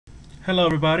Hello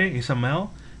everybody, it's Amell,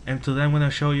 and today I'm going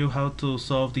to show you how to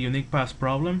solve the unique paths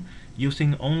problem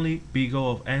using only big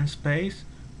O of n space,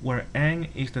 where n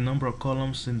is the number of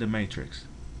columns in the matrix.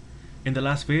 In the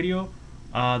last video,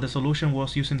 the solution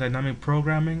was using dynamic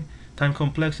programming. Time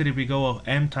complexity big O of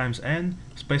m times n,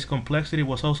 space complexity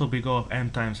was also big O of m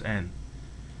times n,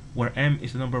 where m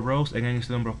is the number of rows and n is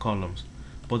the number of columns.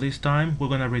 But this time we're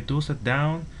going to reduce it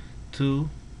down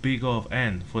to big O of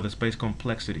n for the space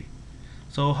complexity.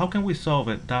 So how can we solve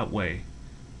it that way?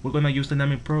 We're going to use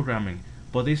dynamic programming,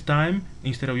 but this time,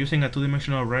 instead of using a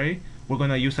two-dimensional array, we're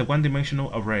going to use a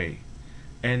one-dimensional array.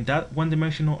 And that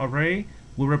one-dimensional array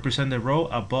will represent the row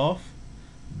above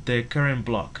the current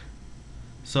block.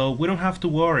 So we don't have to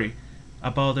worry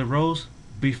about the rows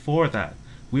before that.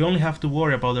 We only have to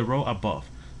worry about the row above.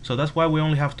 So that's why we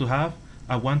only have to have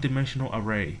a one-dimensional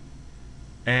array.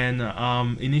 And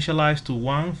initialize to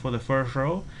 1 for the first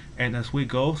row, and as we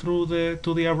go through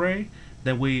to the array,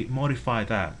 then we modify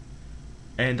that,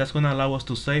 and that's going to allow us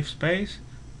to save space.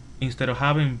 Instead of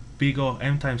having big O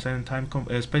m times n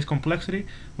space complexity,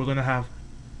 we're going to have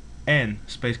n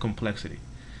space complexity.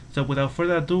 So without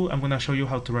further ado, I'm going to show you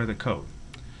how to write the code.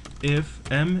 If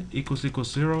m equals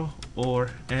 0 or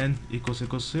n equals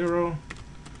 0,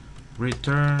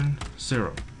 return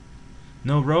 0.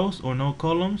 No rows or no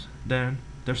columns, then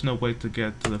there's no way to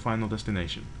get to the final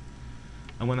destination.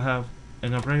 I'm going to have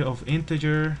an array of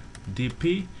integer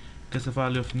dp gets the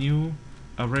value of new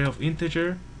array of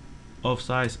integer of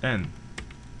size n.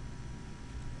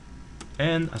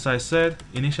 And as I said,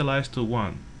 initialize to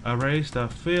 1. Arrays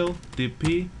that fill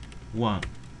dp 1.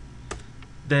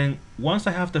 Then once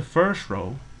I have the first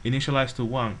row initialized to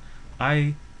 1,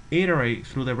 I iterate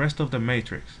through the rest of the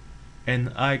matrix,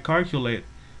 and I calculate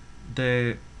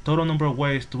the total number of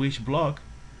ways to each block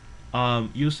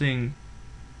using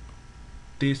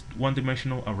this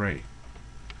one-dimensional array.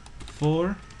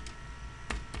 For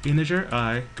integer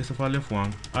I gets a value of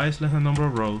 1, I is less than the number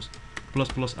of rows,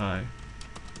 plus I.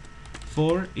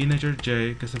 For integer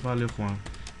j gets a value of 1,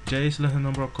 j is less than the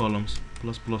number of columns,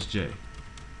 plus j.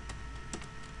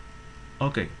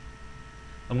 Okay,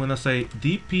 I'm gonna say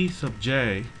dp sub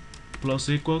j plus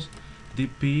equals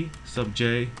dp sub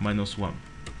j minus 1.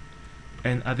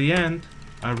 And at the end,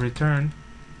 I return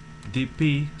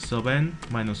dp sub n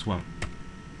minus 1.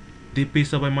 dp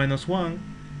sub n minus 1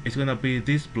 is going to be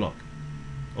this block,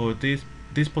 or this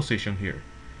position here.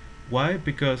 Why?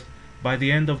 Because by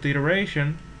the end of the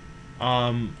iteration,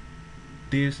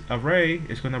 this array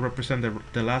is going to represent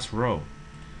the last row.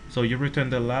 So you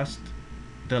return the last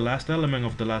element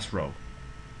of the last row.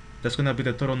 That's going to be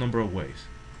the total number of ways.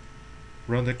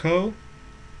 Run the code.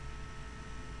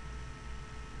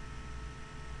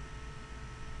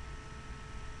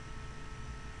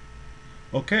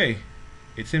 Okay,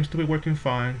 it seems to be working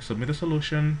fine. Submit the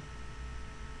solution.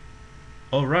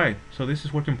 Alright, so this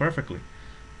is working perfectly.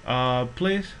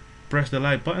 Please press the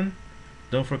like button.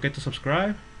 Don't forget to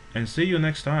subscribe, and see you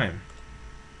next time.